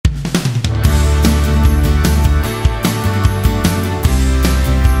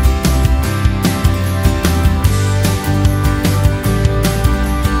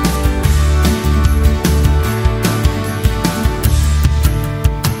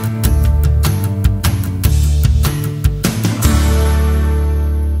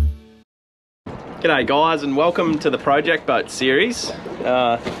G'day guys, and welcome to the Project Boat series.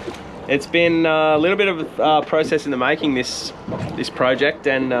 It's been a little bit of a process in the making, this project,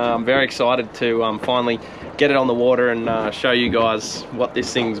 and I'm very excited to finally get it on the water and show you guys what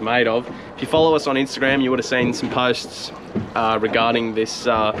this thing's made of. If you follow us on Instagram, you would have seen some posts regarding this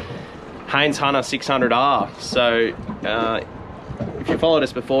Haines Hunter 600R. So if you followed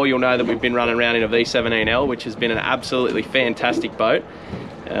us before, you'll know that we've been running around in a V17L, which has been an absolutely fantastic boat.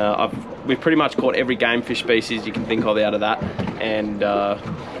 We've pretty much caught every game fish species you can think of out of that, and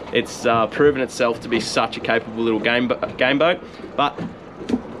it's proven itself to be such a capable little game boat. But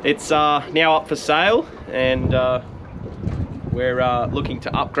it's now up for sale, and we're looking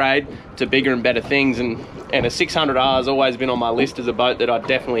to upgrade to bigger and better things, and a 600R has always been on my list as a boat that I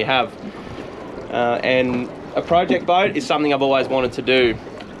definitely have. And a project boat is something I've always wanted to do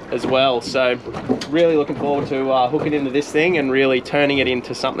as well, so really looking forward to hooking into this thing and really turning it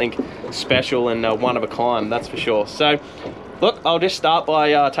into something special and one of a kind, that's for sure. So look, I'll just start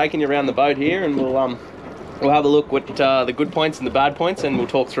by taking you around the boat here, and we'll have a look at the good points and the bad points, and we'll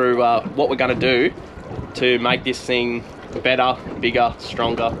talk through what we're going to do to make this thing better, bigger,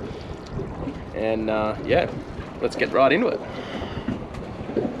 stronger, and yeah, let's get right into it.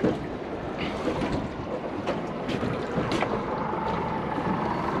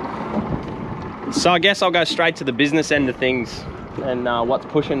 So I guess I'll go straight to the business end of things, and what's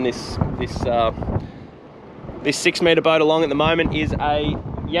pushing this 6 metre boat along at the moment is a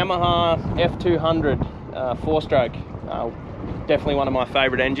Yamaha F200 4-stroke. Definitely one of my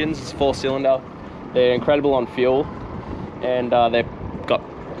favourite engines. It's 4-cylinder. They're incredible on fuel, and they've got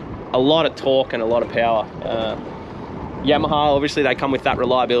a lot of torque and a lot of power. Yamaha, obviously, they come with that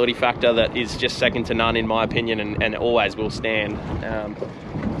reliability factor that is just second to none in my opinion, and always will stand.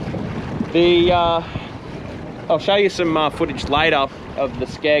 I'll show you some footage later of the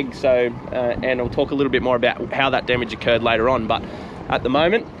skeg, so and I'll talk a little bit more about how that damage occurred later on. But at the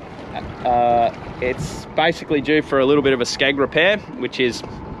moment, it's basically due for a little bit of a skeg repair, which is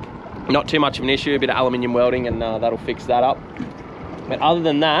not too much of an issue. A bit of aluminium welding, and that'll fix that up. But other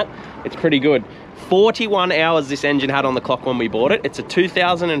than that, it's pretty good. 41 hours this engine had on the clock when we bought it. It's a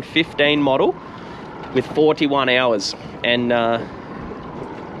 2015 model with 41 hours, and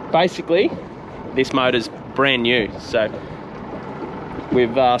basically this motor's brand new. So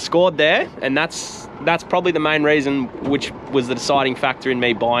we've scored there, and that's probably the main reason, which was the deciding factor in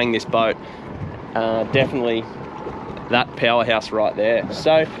me buying this boat. Definitely that powerhouse right there.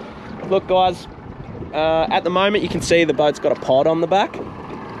 So look guys, at the moment you can see the boat's got a pod on the back.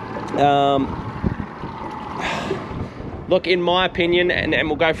 Look, in my opinion, and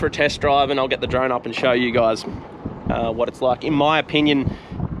we'll go for a test drive, and I'll get the drone up and show you guys what it's like. In my opinion,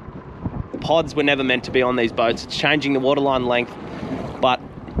 pods were never meant to be on these boats. It's changing the waterline length, but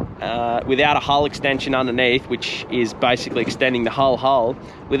without a hull extension underneath, which is basically extending the hull,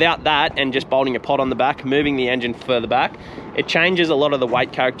 without that and just bolting a pod on the back, moving the engine further back, it changes a lot of the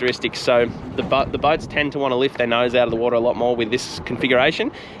weight characteristics. So the boats tend to want to lift their nose out of the water a lot more with this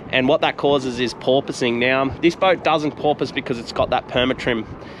configuration, and what that causes is porpoising. Now, this boat doesn't porpoise because it's got that Permatrim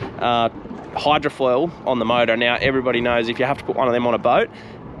hydrofoil on the motor. Now, everybody knows if you have to put one of them on a boat,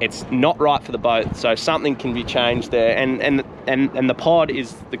 it's not right for the boat, so something can be changed there, and the pod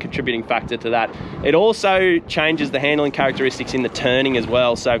is the contributing factor to that. It also changes the handling characteristics in the turning as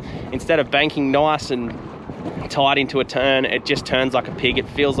well. So instead of banking nice and tight into a turn, it just turns like a pig. It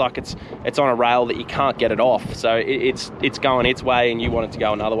feels like it's on a rail that you can't get it off. So it's going its way, and you want it to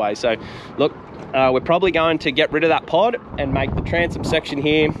go another way. So look, we're probably going to get rid of that pod and make the transom section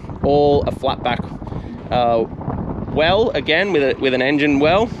here all a flat back well, again with an engine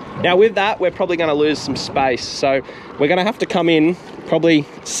well. Now with that, we're probably going to lose some space, so we're going to have to come in probably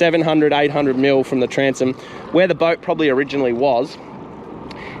 700-800 mil from the transom where the boat probably originally was,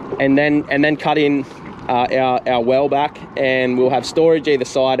 and then cut in our well back, and we'll have storage either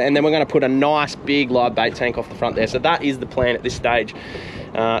side, and then we're going to put a nice big live bait tank off the front there. So that is the plan at this stage.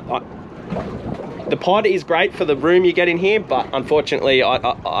 The pod is great for the room you get in here, but unfortunately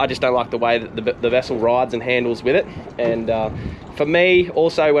I just don't like the way that the vessel rides and handles with it. And for me,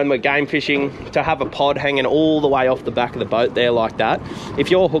 also, when we're game fishing, to have a pod hanging all the way off the back of the boat there like that,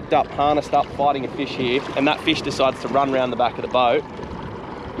 if you're hooked up, harnessed up, fighting a fish here, and that fish decides to run around the back of the boat,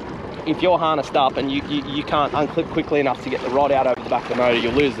 if you're harnessed up and you can't unclip quickly enough to get the rod out over the back of the motor,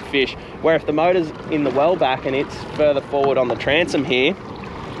 you'll lose the fish. Where if the motor's in the well back and it's further forward on the transom here,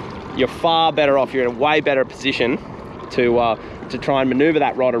 you're far better off. You're in a way better position to try and maneuver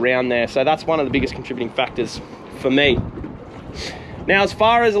that rod around there. So that's one of the biggest contributing factors for me. Now, as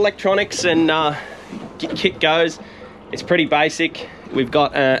far as electronics and kit goes, it's pretty basic. We've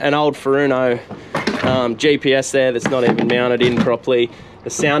got an old Furuno GPS there that's not even mounted in properly. The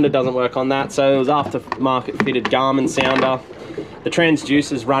sounder doesn't work on that, so it was aftermarket fitted Garmin sounder. The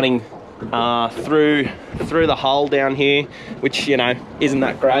transducer's running through the hull down here, which, you know, isn't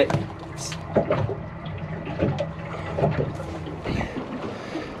that great.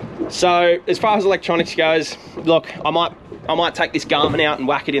 So as far as electronics goes, look, I might take this Garmin out and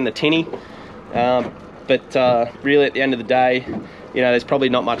whack it in the tinny, but really at the end of the day, you know, there's probably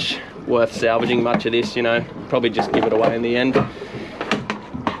not much worth salvaging much of this, you know, probably just give it away in the end.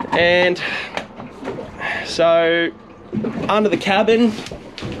 And so under the cabin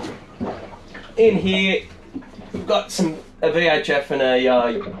in here, we've got a VHF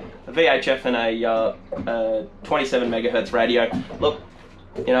and a 27 megahertz radio. Look,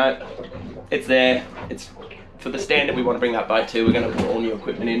 you know, it's there. It's for the standard we want to bring that boat to. We're going to put all new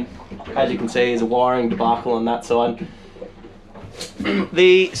equipment in. As you can see, there's a wiring debacle on that side.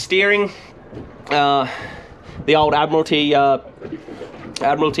 The steering, the old Admiralty helm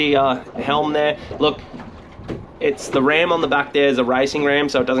there. Look, it's the ram on the back there is a racing ram,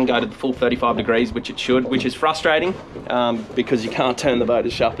 so it doesn't go to the full 35 degrees, which it should, which is frustrating because you can't turn the boat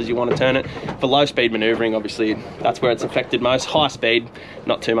as sharp as you want to turn it. For low speed maneuvering, obviously, that's where it's affected most. High speed,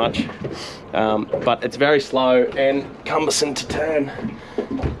 not too much, but it's very slow and cumbersome to turn.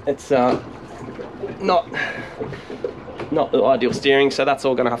 It's not the ideal steering, so that's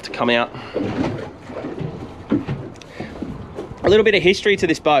all going to have to come out. A little bit of history to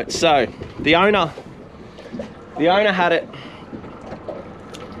this boat. So the owner had it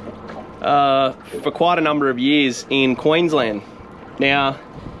for quite a number of years in Queensland. Now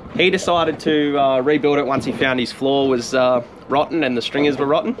he decided to rebuild it once he found his floor was rotten and the stringers were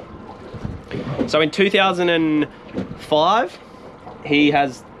rotten. So in 2005 he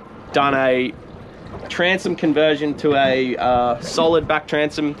has done a transom conversion to a solid back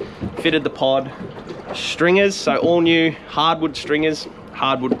transom, fitted the pod, stringers, so all new hardwood stringers,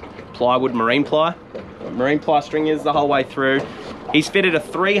 hardwood plywood, marine ply stringers the whole way through. He's fitted a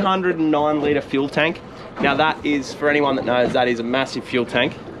 309 litre fuel tank. Now that is, for anyone that knows, that is a massive fuel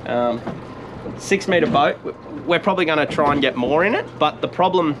tank. 6 metre boat. We're probably going to try and get more in it, but the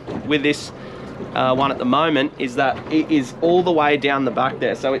problem with this one at the moment is that it is all the way down the back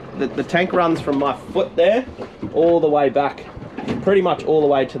there. So the tank runs from my foot there all the way back, pretty much all the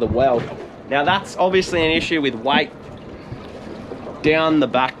way to the well. Now that's obviously an issue with weight down the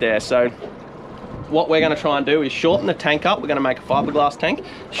back there. So what we're going to try and do is shorten the tank up. We're going to make a fiberglass tank,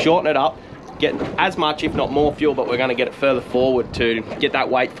 shorten it up, get as much if not more fuel, but we're going to get it further forward to get that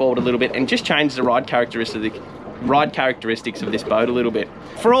weight forward a little bit and just change the ride characteristics of this boat a little bit.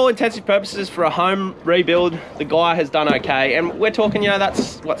 For all intensive purposes, for a home rebuild, the guy has done okay. And we're talking, you know,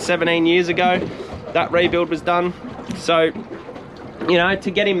 that's what, 17 years ago that rebuild was done. So, you know,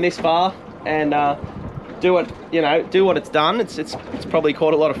 to get him this far and do what it's done, it's probably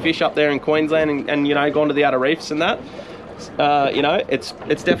caught a lot of fish up there in Queensland and you know, gone to the outer reefs and that. You know, it's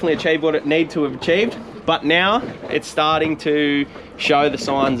definitely achieved what it needed to have achieved, but now it's starting to show the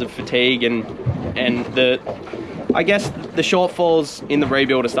signs of fatigue and I guess the shortfalls in the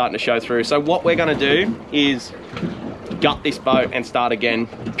rebuild are starting to show through. So what we're going to do is gut this boat and start again,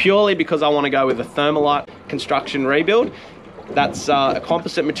 purely because I want to go with a thermalite construction rebuild. That's a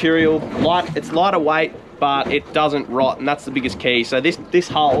composite material, light. It's lighter weight, but it doesn't rot, and that's the biggest key. So this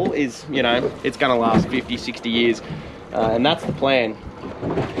hull is, you know, it's going to last 50, 60 years, and that's the plan.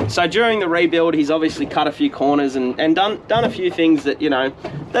 So during the rebuild, he's obviously cut a few corners and done a few things that, you know,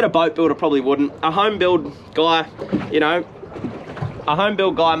 that a boat builder probably wouldn't. A home build guy, you know,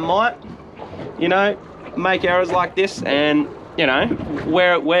 might, you know, make errors like this, and you know,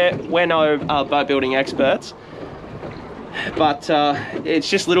 we're no boat building experts. But it's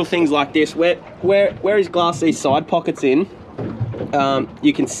just little things like this where he's glassed these side pockets in.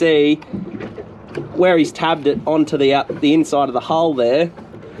 You can see where he's tabbed it onto the inside of the hull there.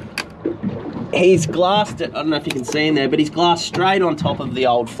 He's glassed it, I don't know if you can see in there, but he's glassed straight on top of the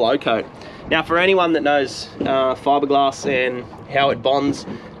old flow coat. Now for anyone that knows fiberglass and how it bonds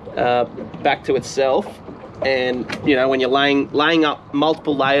back to itself, and you know, when you're laying up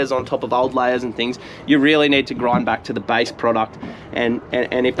multiple layers on top of old layers and things, you really need to grind back to the base product. And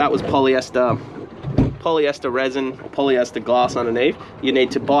if that was polyester resin, polyester glass underneath, you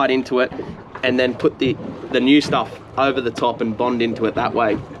need to bite into it and then put the new stuff over the top and bond into it that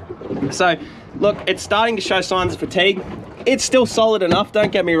way. So look, it's starting to show signs of fatigue. It's still solid enough,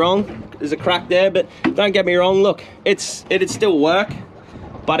 don't get me wrong. There's a crack there, but don't get me wrong, look, it'd still work,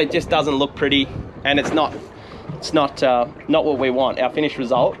 but it just doesn't look pretty, and it's not what we want. Our finished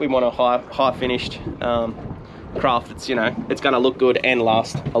result, we want a high finished craft that's, you know, it's going to look good and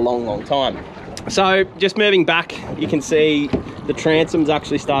last a long time. So just moving back, you can see the transom's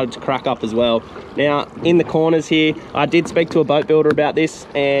actually started to crack up as well. Now in the corners here, I did speak to a boat builder about this,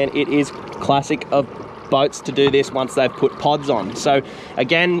 and it is classic of boats to do this once they've put pods on. So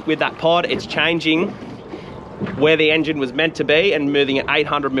again, with that pod, it's changing where the engine was meant to be and moving it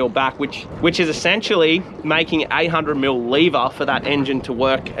 800 mil back, which is essentially making 800 mil lever for that engine to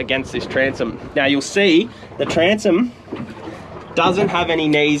work against this transom. Now you'll see the transom doesn't have any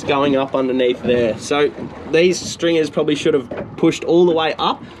knees going up underneath there. So these stringers probably should have pushed all the way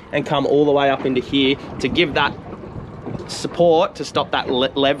up and come all the way up into here to give that support to stop that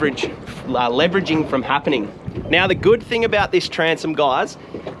leveraging from happening. Now the good thing about this transom, guys,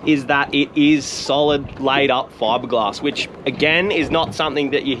 is that it is solid laid up fiberglass, which again is not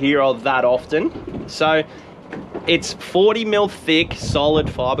something that you hear of that often. So it's 40 mil thick solid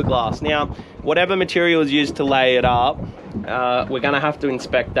fiberglass. Now whatever material is used to lay it up, we're going to have to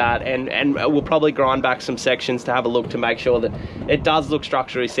inspect that, and we'll probably grind back some sections to have a look to make sure that it does look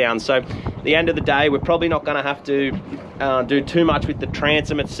structurally sound. So at the end of the day, we're probably not going to have to do too much with the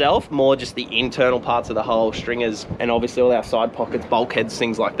transom itself, more just the internal parts of the hull, stringers, and obviously all our side pockets, bulkheads,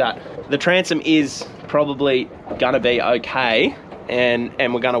 things like that. The transom is probably going to be okay, and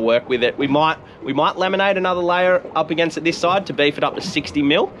we're going to work with it. We might laminate another layer up against it this side to beef it up to 60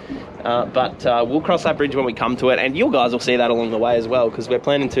 mil, but we'll cross that bridge when we come to it, and you guys will see that along the way as well, because we're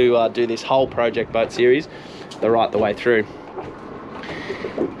planning to do this whole project boat series the way through.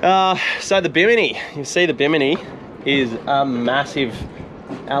 So the bimini, you see the bimini is a massive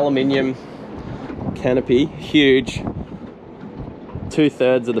aluminium canopy, huge,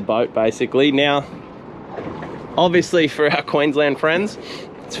 2/3 of the boat basically. Now obviously for our Queensland friends,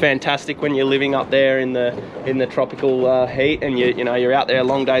 it's fantastic when you're living up there in the tropical heat, and you're out there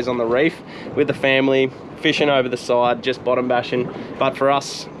long days on the reef with the family, fishing over the side, just bottom bashing. But for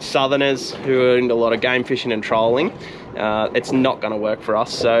us southerners who are into a lot of game fishing and trolling, it's not going to work for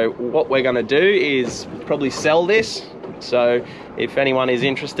us. So what we're going to do is probably sell this. So if anyone is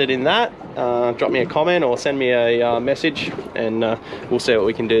interested in that, drop me a comment or send me a message, and we'll see what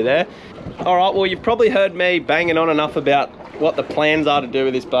we can do there. All right, well, you've probably heard me banging on enough about what the plans are to do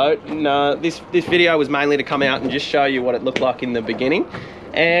with this boat. And, this video was mainly to come out and just show you what it looked like in the beginning,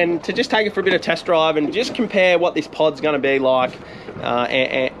 and to just take it for a bit of test drive and just compare what this pod's going to be like,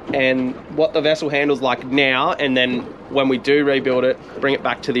 and what the vessel handles like now, and then when we do rebuild it, bring it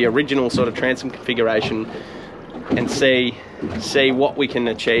back to the original sort of transom configuration, and see what we can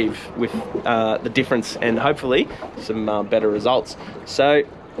achieve with the difference, and hopefully some better results. So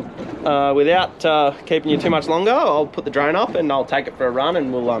without keeping you too much longer, I'll put the drone up and I'll take it for a run,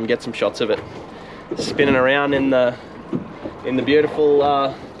 and we'll get some shots of it spinning around in the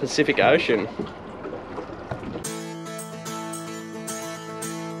beautiful Pacific Ocean.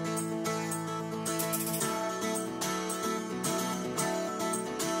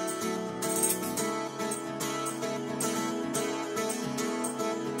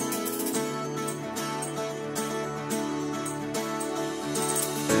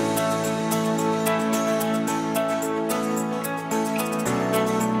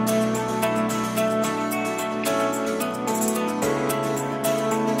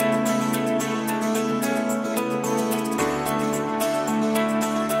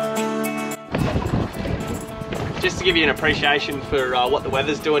 Just to give you an appreciation for what the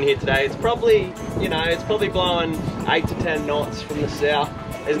weather's doing here today, it's probably, it's probably blowing 8 to 10 knots from the south.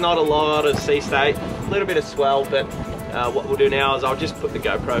 There's not a lot of sea state, a little bit of swell, but what we'll do now is I'll just put the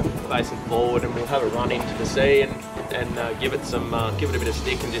GoPro facing forward, and we'll have a run into the sea and give it a bit of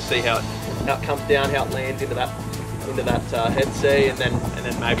stick, and just see how it comes down, how it lands into that head sea, and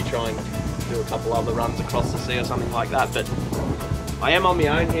then maybe try and do a couple other runs across the sea or something like that. But I am on my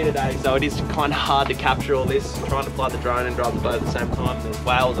own here today, so it is kind of hard to capture all this. I'm trying to fly the drone and drive the boat at the same time. There's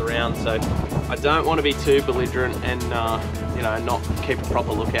whales around, so I don't want to be too belligerent and not keep a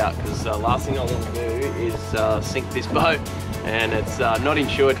proper lookout, because the last thing I want to do is sink this boat, and it's not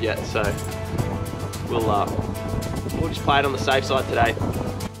insured yet. So we'll just play it on the safe side today.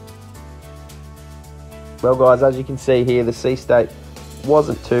 Well, guys, as you can see here, the sea state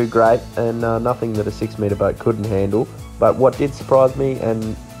wasn't too great, and nothing that a 6-metre boat couldn't handle. But what did surprise me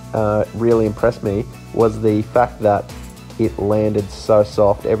and really impressed me was the fact that it landed so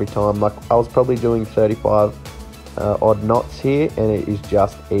soft every time. Like, I was probably doing 35 odd knots here, and it is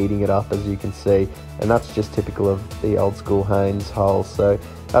just eating it up, as you can see. And that's just typical of the old school Haines hull. So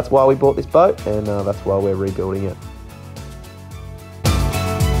that's why we bought this boat, and that's why we're rebuilding it.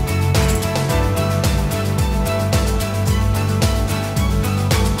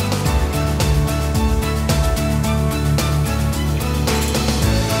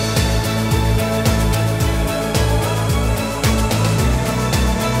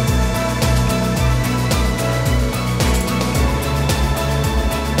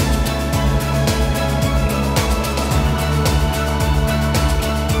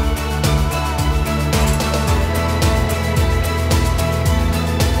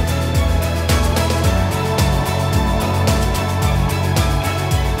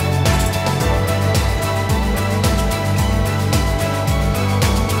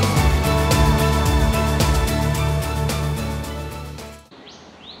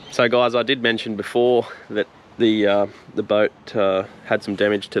 So guys, I did mention before that the boat had some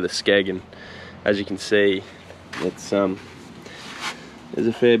damage to the skeg, and as you can see, it's there's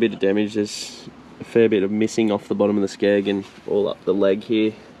a fair bit of damage. There's a fair bit of missing off the bottom of the skeg and all up the leg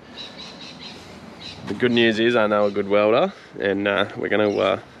here. The good news is I know a good welder, and we're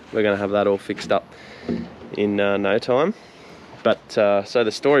gonna have that all fixed up in no time. But so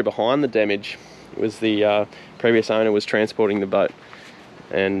the story behind the damage was the previous owner was transporting the boat,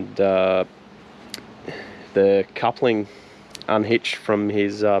 and the coupling unhitched from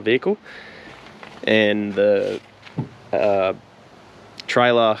his vehicle, and the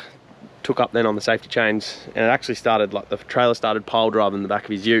trailer took up then on the safety chains, and it actually started, like, the trailer started pile driving the back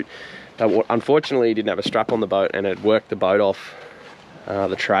of his ute. Unfortunately, he didn't have a strap on the boat, and it worked the boat off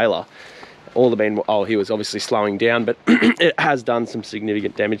the trailer. He was obviously slowing down, but it has done some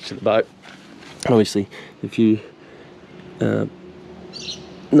significant damage to the boat. Obviously, a few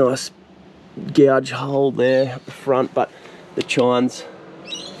nice gouge hole there at the front, but the chines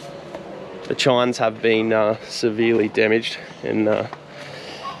have been severely damaged. And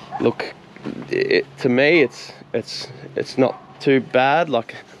look, to me, it's not too bad.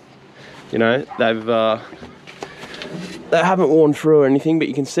 Like, you know, they haven't worn through or anything, but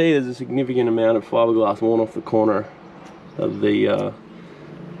you can see there's a significant amount of fiberglass worn off the corner of the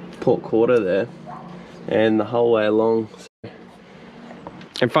port quarter there, and the whole way along.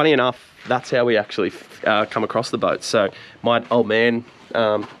 And funny enough, that's how we actually come across the boat. So my old man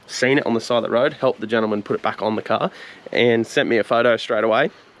seen it on the side of the road, helped the gentleman put it back on the car, and sent me a photo straight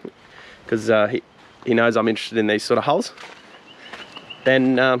away, because he knows I'm interested in these sort of hulls.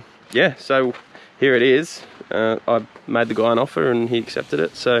 Then yeah, so here it is. I made the guy an offer and he accepted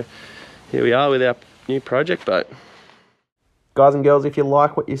it. So here we are with our new project boat. Guys and girls, if you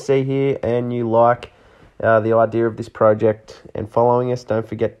like what you see here and you like the idea of this project and following us, don't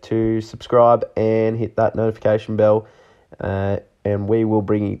forget to subscribe and hit that notification bell, and we will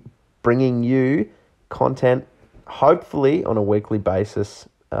bringing you content, hopefully on a weekly basis,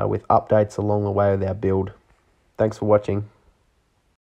 with updates along the way with our build. Thanks for watching.